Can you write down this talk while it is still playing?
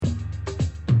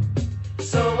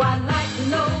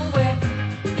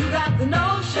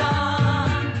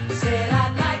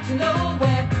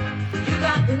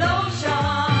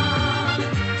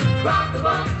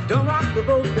rock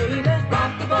the boat, baby.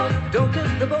 Rock the boat. Don't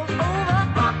tip the boat over.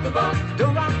 Rock the boat.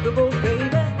 Don't rock the boat, baby.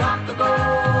 Rock the boat.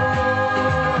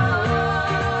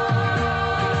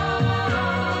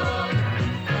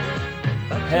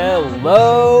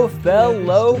 Hello,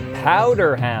 fellow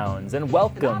Powder Hounds, and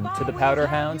welcome to the Powder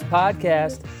Hounds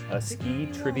Podcast, a ski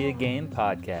trivia game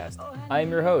podcast. I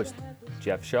am your host,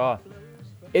 Jeff Shaw.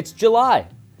 It's July,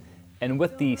 and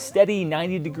with the steady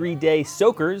 90-degree day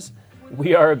soakers,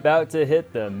 we are about to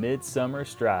hit the midsummer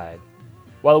stride.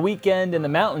 While the weekend in the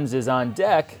mountains is on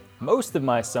deck, most of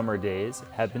my summer days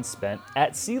have been spent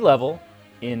at sea level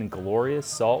in glorious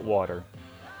salt water.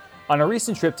 On a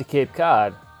recent trip to Cape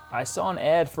Cod, I saw an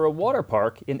ad for a water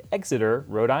park in Exeter,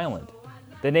 Rhode Island.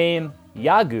 The name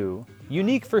Yawgoo,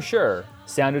 unique for sure,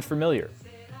 sounded familiar,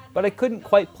 but I couldn't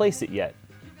quite place it yet.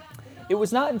 It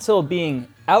was not until being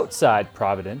outside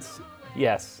Providence,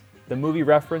 yes, the movie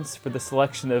reference for the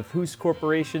selection of Whose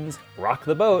Corporation's Rock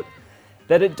the Boat,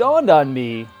 that it dawned on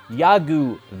me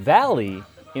Yawgoo Valley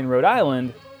in Rhode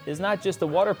Island is not just a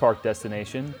water park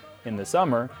destination in the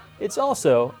summer, it's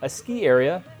also a ski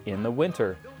area in the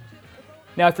winter.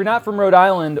 Now, if you're not from Rhode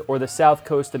Island or the south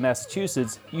coast of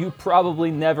Massachusetts, you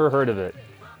probably never heard of it.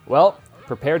 Well,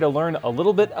 prepare to learn a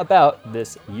little bit about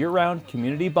this year-round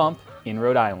community bump in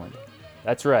Rhode Island.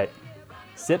 That's right.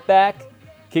 Sit back,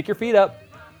 kick your feet up,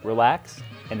 relax,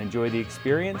 and enjoy the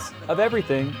experience of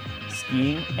everything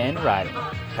skiing and riding.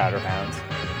 Powder Hounds,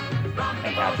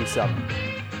 and happy summer.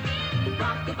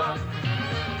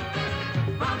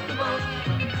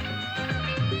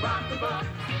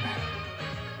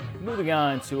 Moving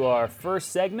on to our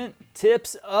first segment,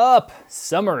 Tips Up,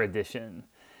 Summer Edition.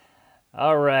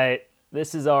 All right,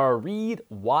 this is our read,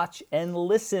 watch, and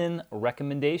listen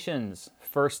recommendations.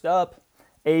 First up,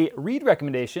 a read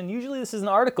recommendation. Usually this is an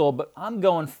article, but I'm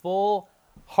going full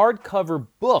hardcover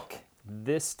book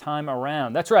this time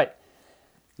around. That's right.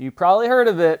 You probably heard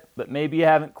of it, but maybe you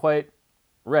haven't quite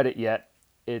read it yet.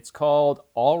 It's called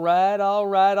All Right,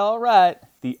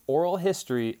 The Oral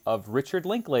History of Richard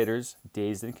Linklater's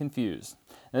Dazed and Confused.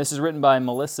 Now, this is written by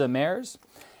Melissa Mayers,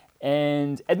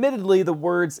 and admittedly, the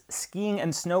words skiing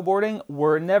and snowboarding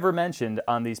were never mentioned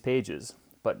on these pages.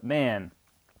 But man,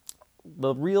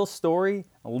 the real story,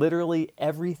 literally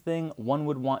everything one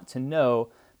would want to know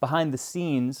behind the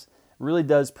scenes, really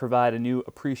does provide a new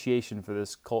appreciation for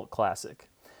this cult classic,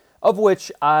 of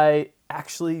which I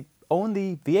actually own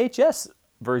the VHS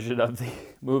version of the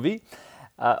movie.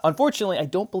 Unfortunately, I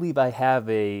don't believe I have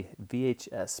a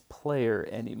VHS player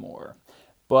anymore.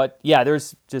 But yeah,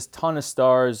 there's just a ton of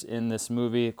stars in this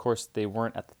movie. Of course, they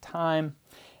weren't at the time.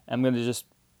 I'm going to just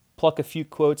pluck a few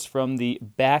quotes from the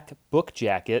back book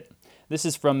jacket. This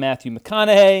is from Matthew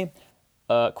McConaughey.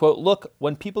 Quote, "Look,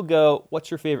 when people go, 'What's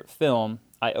your favorite film?'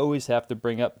 I always have to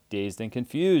bring up Dazed and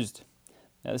Confused."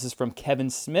 Now, this is from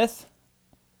Kevin Smith,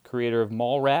 creator of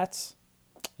Mallrats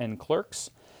and Clerks.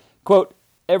 Quote,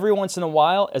 "Every once in a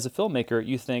while, as a filmmaker,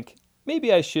 you think,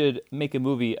 maybe I should make a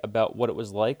movie about what it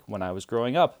was like when I was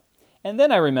growing up. And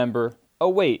then I remember, oh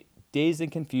wait, Dazed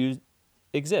and Confused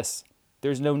exists.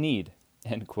 There's no need,"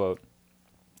 end quote.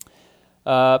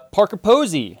 Parker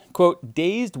Posey, quote,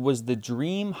 "Dazed was the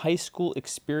dream high school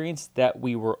experience that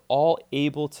we were all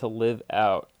able to live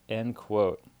out," end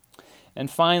quote.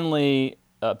 And finally,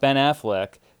 Ben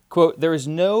Affleck, quote, "There is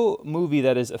no movie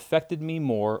that has affected me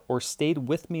more or stayed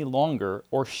with me longer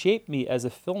or shaped me as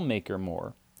a filmmaker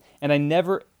more. And I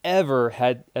never, ever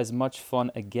had as much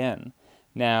fun again.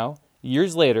 Now,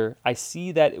 years later, I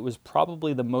see that it was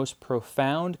probably the most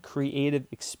profound creative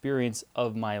experience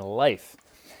of my life."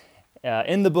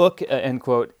 In the book, end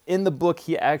quote, in the book,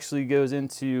 he actually goes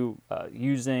into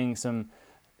using some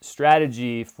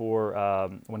strategy for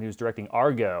when he was directing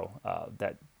Argo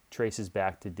that traces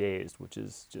back to Dazed, which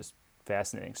is just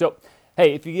fascinating. So,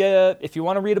 hey, if you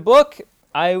want to read a book,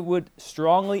 I would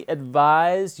strongly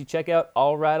advise you check out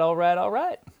All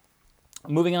Right.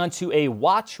 Moving on to a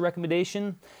watch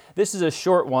recommendation. This is a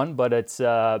short one, but it's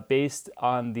based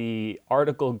on the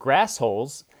article Grass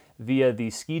Holes via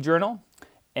the Ski Journal,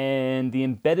 and the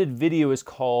embedded video is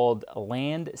called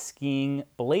Land Skiing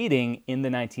Blading in the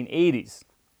 1980s.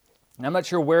 And I'm not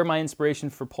sure where my inspiration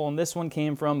for pulling this one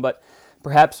came from, but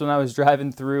perhaps when I was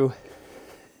driving through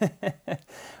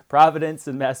Providence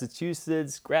in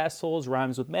Massachusetts, grass holes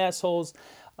rhymes with mass holes,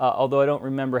 although I don't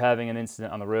remember having an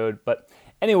incident on the road. But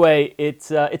anyway,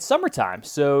 it's summertime,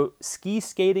 so ski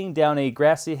skating down a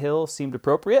grassy hill seemed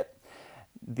appropriate.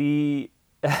 The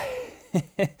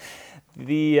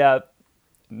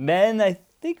men, I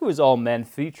think it was all men,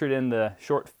 featured in the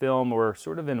short film were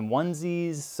sort of in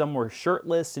onesies, some were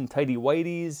shirtless in tighty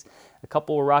whities, a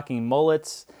couple were rocking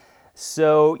mullets.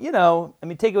 So,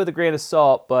 take it with a grain of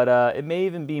salt, but it may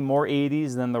even be more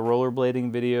 80s than the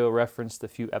rollerblading video referenced a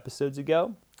few episodes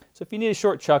ago. So if you need a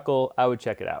short chuckle, I would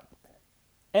check it out.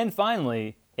 And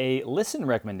finally, a listen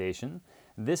recommendation.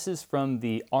 This is from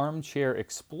the Armchair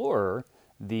Explorer,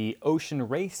 the Ocean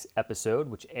Race episode,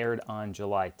 which aired on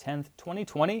July 10th,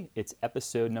 2020. It's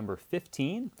episode number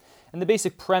 15. And the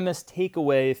basic premise,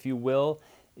 takeaway, if you will,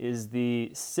 is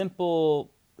the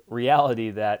simple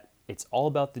reality that it's all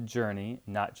about the journey,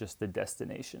 not just the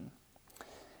destination.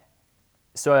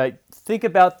 So I think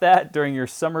about that during your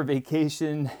summer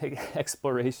vacation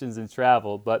explorations and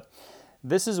travel, but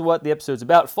this is what the episode's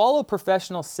about. Follow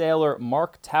professional sailor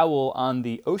Mark Towell on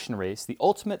the Ocean Race, the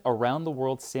ultimate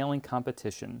around-the-world sailing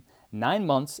competition. 9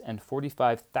 months and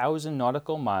 45,000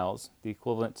 nautical miles, the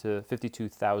equivalent to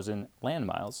 52,000 land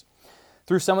miles,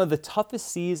 through some of the toughest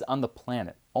seas on the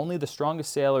planet. Only the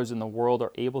strongest sailors in the world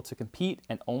are able to compete,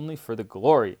 and only for the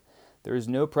glory. There is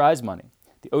no prize money.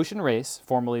 The Ocean Race,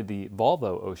 formerly the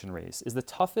Volvo Ocean Race, is the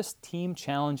toughest team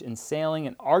challenge in sailing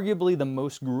and arguably the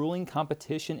most grueling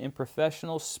competition in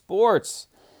professional sports.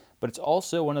 But it's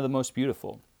also one of the most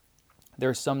beautiful.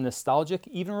 There's some nostalgic,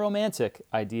 even romantic,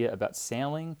 idea about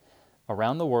sailing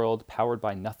around the world powered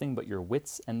by nothing but your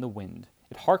wits and the wind.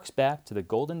 It harks back to the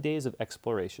golden days of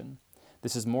exploration.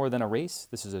 This is more than a race.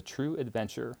 This is a true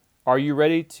adventure. Are you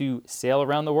ready to sail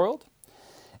around the world?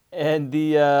 And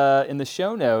in the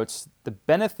show notes, the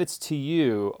benefits to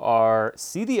you are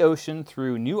see the ocean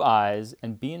through new eyes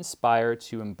and be inspired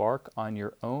to embark on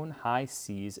your own high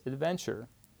seas adventure.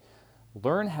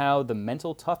 Learn how the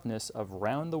mental toughness of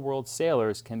round-the-world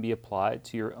sailors can be applied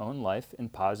to your own life in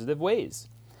positive ways.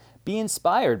 Be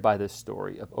inspired by this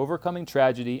story of overcoming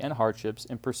tragedy and hardships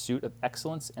in pursuit of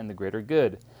excellence and the greater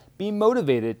good. Be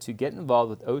motivated to get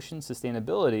involved with ocean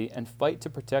sustainability and fight to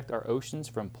protect our oceans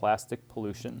from plastic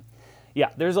pollution. Yeah,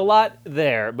 there's a lot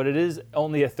there, but it is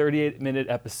only a 38-minute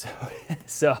episode.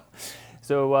 So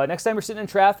next time you're sitting in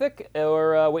traffic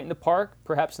or waiting to park,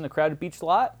 perhaps in a crowded beach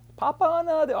lot, pop on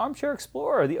the Armchair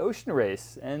Explorer, the Ocean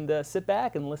Race, and sit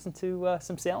back and listen to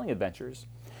some sailing adventures.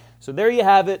 So there you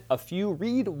have it, a few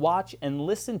read, watch, and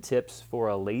listen tips for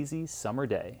a lazy summer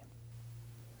day.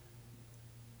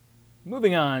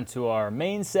 Moving on to our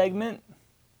main segment,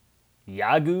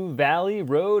 Yawgoo Valley,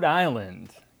 Rhode Island.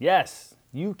 Yes,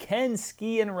 you can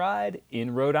ski and ride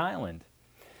in Rhode Island.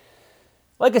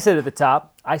 Like I said at the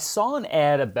top, I saw an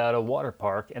ad about a water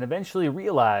park and eventually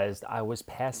realized I was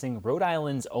passing Rhode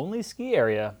Island's only ski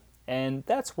area, and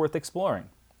that's worth exploring.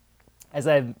 As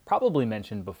I've probably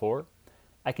mentioned before,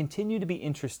 I continue to be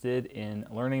interested in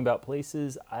learning about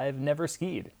places I've never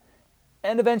skied,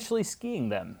 and eventually skiing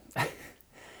them.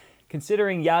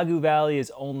 Considering Yawgoo Valley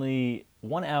is only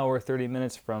 1 hour, 30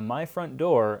 minutes from my front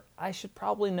door, I should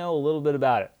probably know a little bit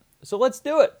about it. So let's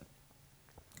do it.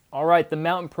 All right, the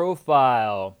mountain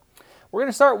profile. We're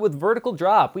gonna start with vertical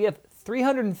drop. We have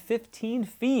 315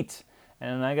 feet.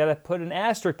 And I gotta put an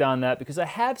asterisk on that because I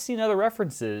have seen other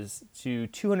references to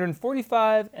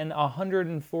 245 and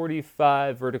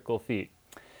 145 vertical feet.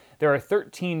 There are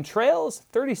 13 trails,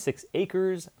 36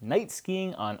 acres, night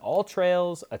skiing on all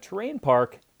trails, a terrain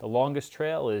park. The longest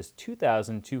trail is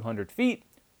 2,200 feet,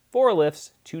 4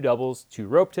 lifts, 2 doubles, 2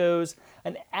 rope tows,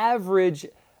 an average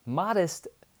modest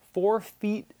 4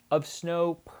 feet of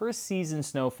snow per season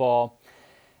snowfall.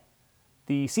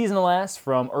 The season lasts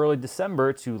from early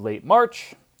December to late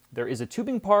March. There is a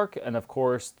tubing park and, of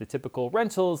course, the typical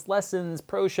rentals, lessons,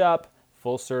 pro shop,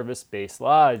 full-service base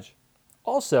lodge.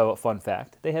 Also, a fun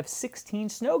fact, they have 16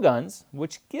 snow guns,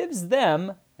 which gives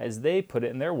them, as they put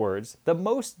it in their words, the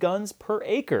most guns per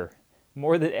acre,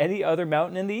 more than any other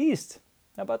mountain in the East.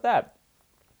 How about that?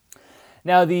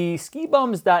 Now, the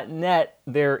skibums.net,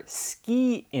 their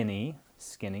skinny,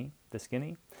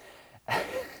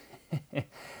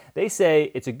 they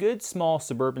say it's a good small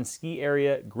suburban ski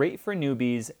area, great for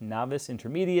newbies, novice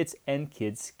intermediates, and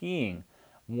kids skiing.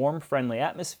 Warm, friendly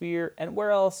atmosphere, and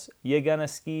where else you gonna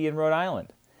ski in Rhode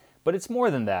Island? But it's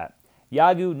more than that.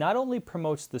 Yawgoo not only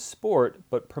promotes the sport,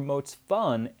 but promotes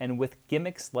fun, and with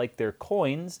gimmicks like their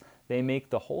coins, they make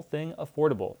the whole thing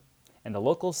affordable. And the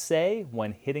locals say,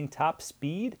 when hitting top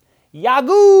speed,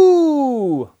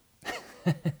 Yawgoo!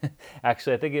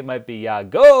 Actually, I think it might be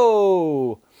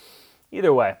Yago!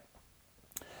 Either way.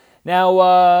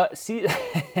 Now,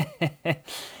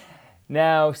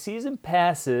 season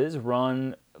passes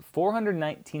run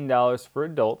 $419 for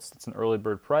adults. That's an early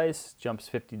bird price. Jumps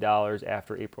 $50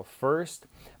 after April 1st.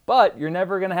 But you're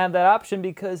never going to have that option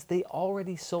because they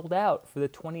already sold out for the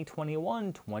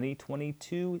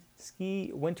 2021-2022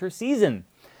 ski winter season.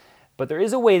 But there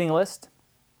is a waiting list,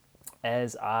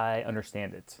 as I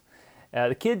understand it.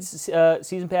 The kids'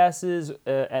 season passes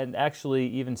and actually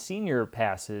even senior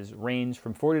passes range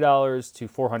from $40 to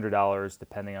 $400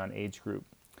 depending on age group.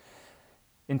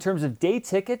 In terms of day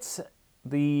tickets,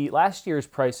 the last year's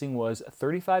pricing was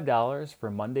 $35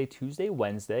 for Monday, Tuesday,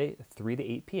 Wednesday, 3 to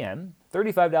 8 p.m.,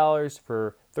 $35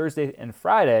 for Thursday and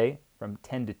Friday from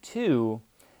 10 to 2,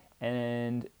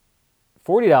 and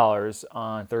 $40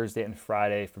 on Thursday and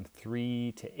Friday from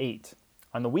 3 to 8.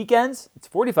 On the weekends, it's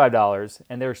 $45,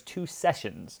 and there's 2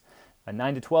 sessions, a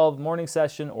 9 to 12 morning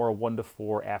session or a 1 to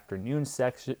 4 afternoon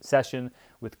session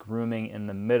with grooming in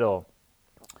the middle.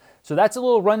 So that's a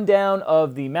little rundown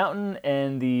of the mountain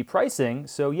and the pricing.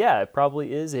 So yeah, it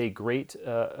probably is a great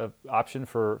option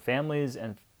for families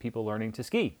and people learning to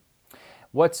ski.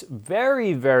 What's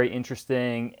very, very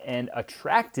interesting and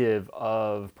attractive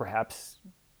of perhaps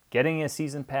getting a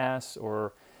season pass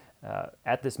or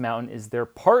at this mountain is their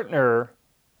partner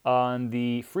on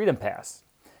the Freedom Pass.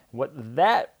 What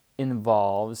that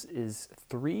involves is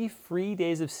 3 free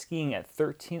days of skiing at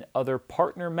 13 other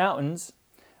partner mountains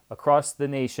across the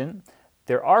nation.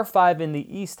 There are 5 in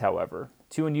the east, however,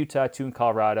 2 in Utah, 2 in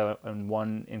Colorado, and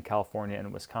 1 in California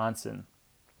and Wisconsin.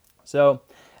 So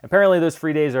apparently those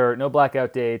free days are no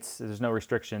blackout dates, there's no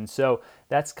restrictions. So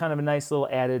that's kind of a nice little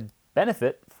added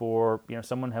benefit for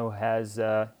someone who has,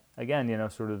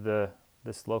 sort of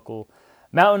this local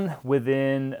mountain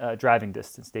within driving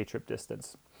distance, day trip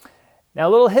distance. Now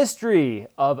a little history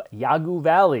of Yawgoo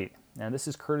Valley. Now, this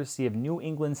is courtesy of New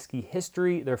England Ski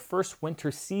History. Their first winter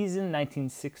season,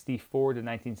 1964 to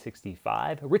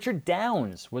 1965, Richard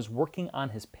Downs was working on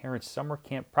his parents' summer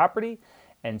camp property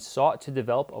and sought to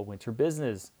develop a winter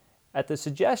business. At the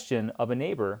suggestion of a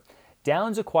neighbor,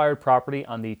 Downs acquired property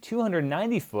on the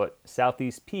 290-foot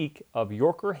southeast peak of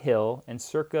Yorker Hill and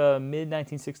circa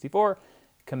mid-1964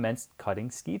 commenced cutting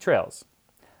ski trails.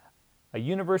 A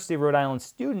University of Rhode Island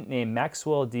student named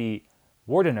Maxwell D.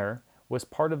 Wardener was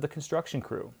part of the construction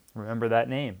crew. Remember that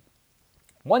name.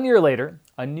 1 year later,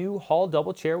 a new Hall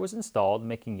double chair was installed,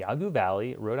 making Yawgoo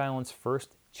Valley Rhode Island's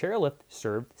first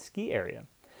chairlift-served ski area.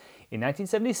 In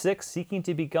 1976, seeking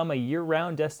to become a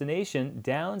year-round destination,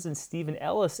 Downs and Stephen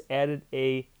Ellis added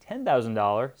a $10,000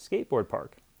 skateboard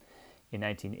park. In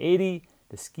 1980,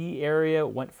 the ski area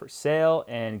went for sale,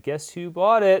 and guess who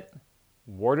bought it?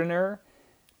 Wardener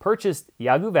purchased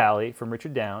Yawgoo Valley from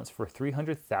Richard Downs for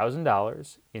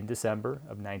 $300,000 in December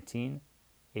of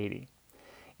 1980.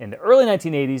 In the early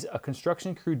 1980s, a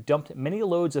construction crew dumped many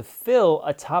loads of fill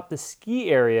atop the ski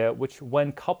area, which,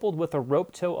 when coupled with a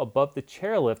rope tow above the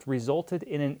chairlift, resulted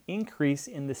in an increase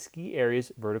in the ski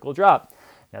area's vertical drop.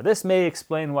 Now, this may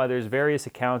explain why there's various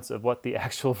accounts of what the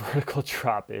actual vertical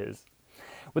drop is.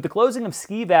 With the closing of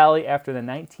Ski Valley after the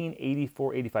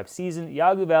 1984-85 season,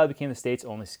 Yawgoo Valley became the state's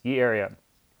only ski area.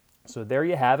 So there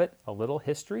you have it, a little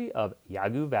history of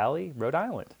Yawgoo Valley, Rhode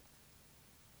Island.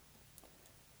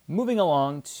 Moving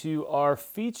along to our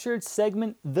featured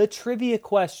segment, the trivia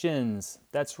questions.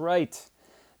 That's right.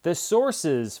 The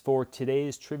sources for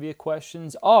today's trivia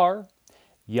questions are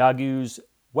Yawgoo's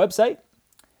website,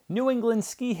 New England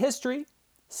Ski History,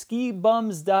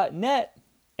 skibums.net,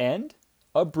 and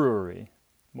a brewery.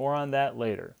 More on that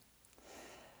later.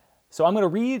 So I'm going to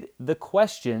read the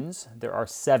questions. There are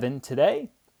 7 today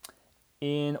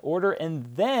in order,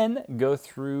 and then go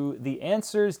through the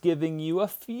answers, giving you a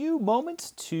few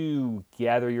moments to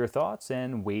gather your thoughts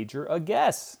and wager a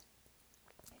guess.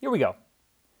 Here we go.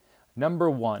 Number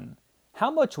 1. How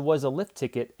much was a lift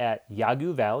ticket at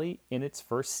Yawgoo Valley in its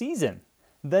first season?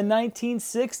 The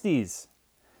 1960s.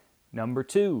 Number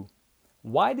 2.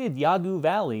 Why did Yawgoo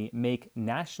Valley make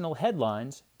national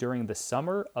headlines during the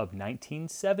summer of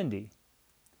 1970?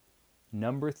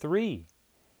 Number 3.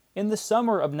 In the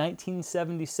summer of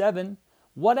 1977,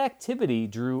 what activity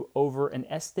drew over an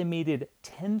estimated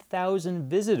 10,000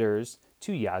 visitors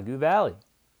to Yawgoo Valley?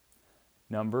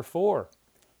 Number 4.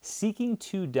 Seeking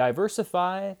to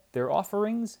diversify their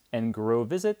offerings and grow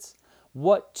visits,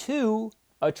 what 2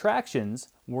 attractions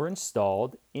were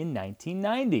installed in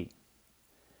 1990?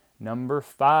 Number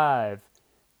 5.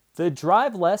 The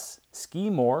Drive Less, Ski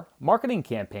More marketing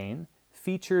campaign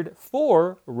featured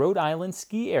 4 Rhode Island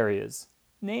ski areas.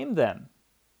 Name them.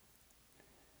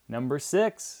 Number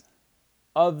 6.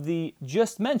 Of the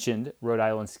just mentioned Rhode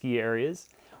Island ski areas,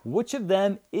 which of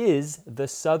them is the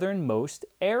southernmost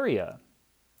area?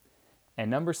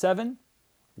 And number 7.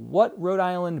 What Rhode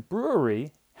Island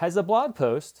brewery has a blog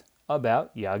post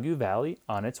about Yawgoo Valley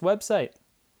on its website?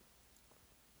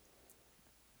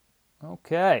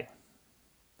 Okay.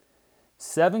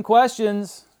 7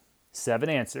 questions, 7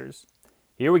 answers.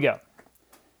 Here we go.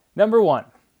 Number 1.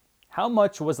 How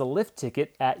much was a lift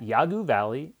ticket at Yawgoo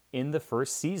Valley in the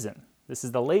first season? This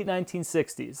is the late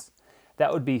 1960s.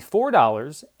 That would be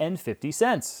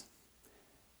 $4.50.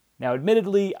 Now,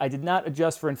 admittedly, I did not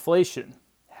adjust for inflation.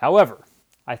 However,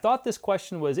 I thought this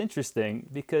question was interesting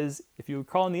because if you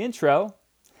recall in the intro,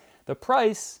 the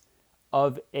price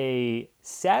of a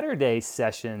Saturday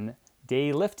session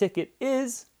day lift ticket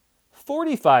is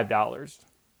 $45.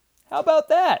 How about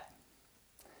that?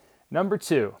 Number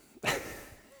 2.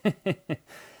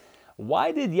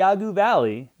 Why did Yawgoo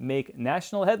Valley make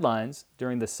national headlines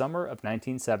during the summer of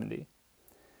 1970?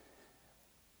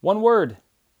 One word,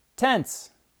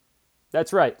 tents.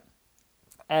 That's right.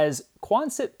 As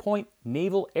Quonset Point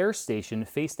Naval Air Station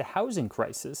faced a housing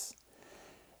crisis,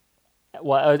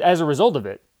 as a result of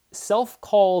it,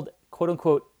 self-called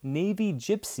quote-unquote Navy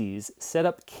gypsies set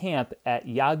up camp at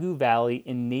Yawgoo Valley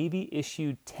in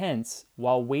Navy-issued tents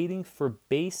while waiting for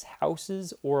base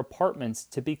houses or apartments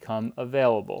to become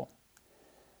available.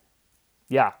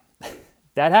 Yeah,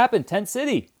 that happened, Tent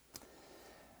City.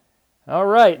 All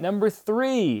right, number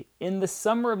 3. In the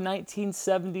summer of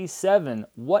 1977,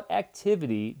 what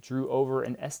activity drew over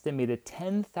an estimated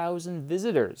 10,000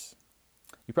 visitors?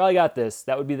 You probably got this.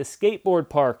 That would be the skateboard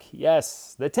park.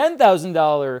 Yes, the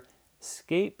 $10,000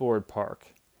 skateboard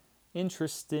park.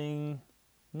 Interesting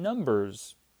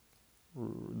numbers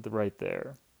right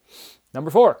there. Number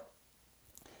 4.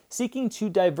 Seeking to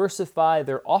diversify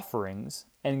their offerings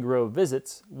and grow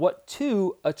visits, what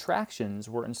 2 attractions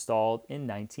were installed in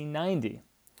 1990?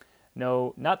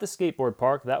 No, not the skateboard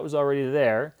park. That was already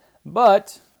there.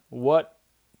 But what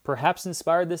perhaps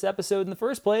inspired this episode in the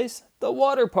first place? The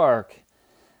water park.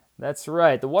 That's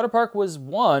right. The water park was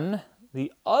one.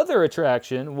 The other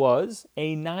attraction was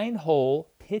a 9-hole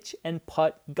pitch and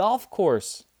putt golf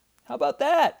course. How about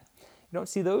that? You don't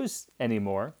see those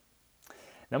anymore.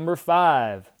 Number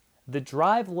 5. The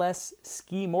Drive Less,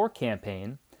 Ski More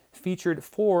campaign featured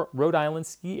 4 Rhode Island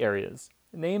ski areas.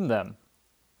 Name them.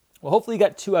 Well, hopefully you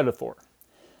got 2 out of 4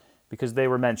 because they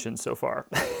were mentioned so far.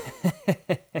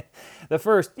 The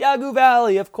first, Yawgoo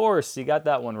Valley, of course. You got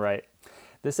that one right.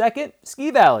 The second,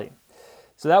 Ski Valley.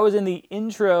 So that was in the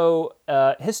intro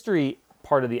history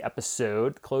part of the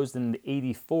episode, closed in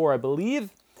 84, I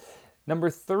believe. Number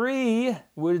 3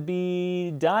 would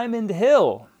be Diamond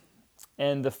Hill.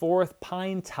 And the 4th,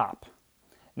 Pine Top.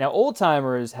 Now,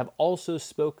 old-timers have also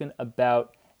spoken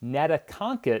about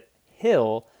Nataconket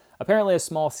Hill, apparently a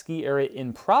small ski area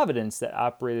in Providence that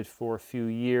operated for a few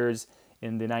years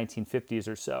in the 1950s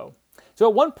or so. So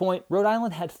at one point, Rhode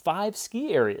Island had 5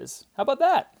 ski areas. How about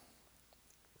that?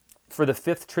 For the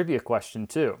 5th trivia question,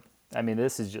 too. I mean,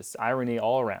 this is just irony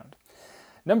all around.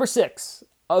 Number 6.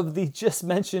 Of the just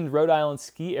mentioned Rhode Island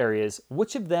ski areas,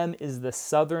 which of them is the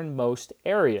southernmost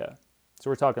area? So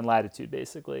we're talking latitude,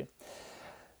 basically.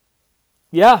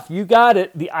 Yeah, you got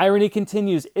it. The irony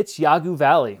continues. It's Yawgoo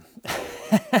Valley.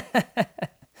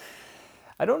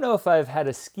 I don't know if I've had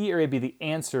a ski area be the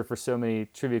answer for so many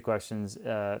trivia questions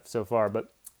so far,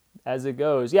 but as it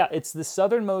goes, yeah, it's the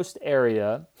southernmost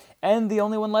area and the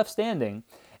only one left standing.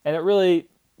 And it really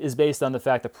is based on the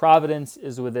fact that Providence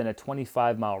is within a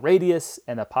 25-mile radius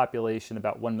and a population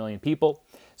about 1 million people.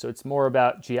 So it's more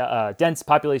about dense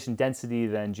population density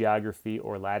than geography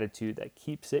or latitude that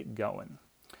keeps it going.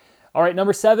 All right,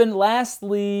 number 7,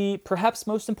 lastly, perhaps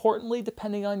most importantly,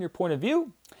 depending on your point of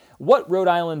view, what Rhode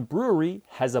Island brewery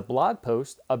has a blog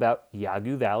post about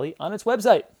Yawgoo Valley on its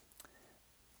website?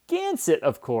 Gansett,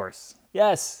 of course.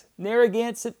 Yes,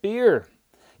 Narragansett beer.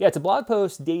 Yeah, it's a blog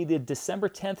post dated December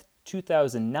 10th,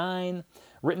 2009,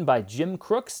 written by Jim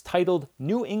Crooks, titled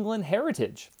New England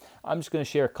Heritage. I'm just going to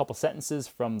share a couple sentences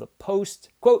from the post.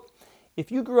 Quote,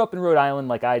 if you grew up in Rhode Island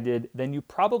like I did, then you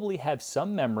probably have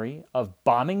some memory of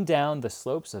bombing down the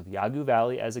slopes of Yawgoo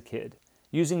Valley as a kid,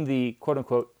 using the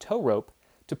quote-unquote tow rope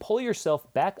to pull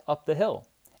yourself back up the hill,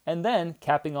 and then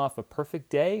capping off a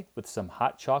perfect day with some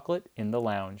hot chocolate in the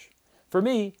lounge. For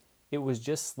me, it was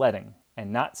just sledding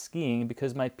and not skiing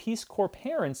because my Peace Corps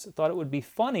parents thought it would be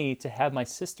funny to have my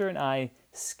sister and I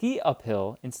ski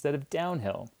uphill instead of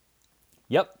downhill.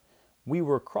 Yep, we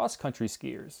were cross-country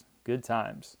skiers. Good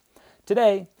times.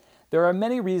 Today, there are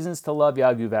many reasons to love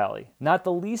Yawgoo Valley, not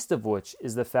the least of which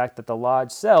is the fact that the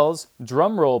lodge sells,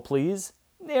 drum roll please,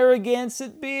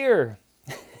 Narragansett beer.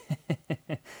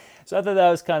 So I thought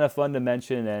that was kind of fun to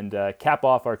mention and cap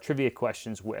off our trivia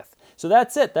questions with. So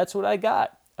that's it. That's what I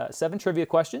got. 7 trivia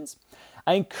questions.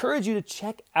 I encourage you to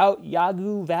check out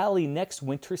Yawgoo Valley next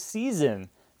winter season.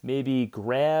 Maybe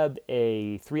grab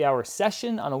a 3-hour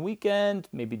session on a weekend,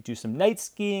 maybe do some night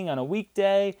skiing on a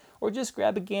weekday, or just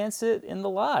grab a Gansett in the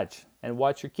lodge and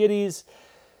watch your kiddies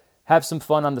have some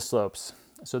fun on the slopes.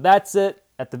 So that's it.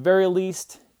 At the very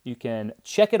least, you can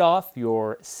check it off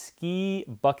your ski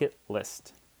bucket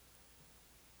list.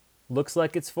 Looks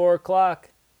like it's 4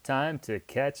 o'clock. Time to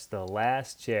catch the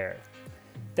last chair.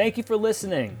 Thank you for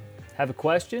listening. Have a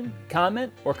question,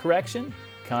 comment, or correction?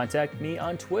 Contact me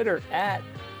on Twitter at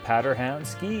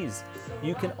PowderhoundSkis.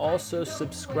 You can also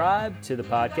subscribe to the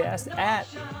podcast at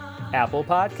Apple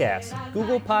Podcasts,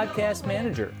 Google Podcast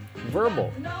Manager,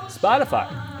 Verbal, Spotify,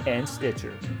 and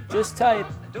Stitcher. Just type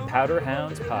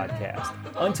Powderhounds Podcast.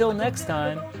 Until next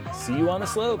time, see you on the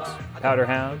slopes,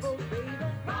 Powderhounds.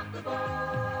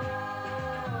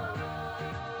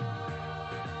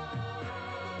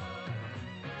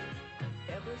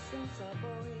 Ever since our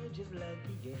voyage of love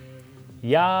began.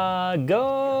 Ya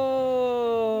go!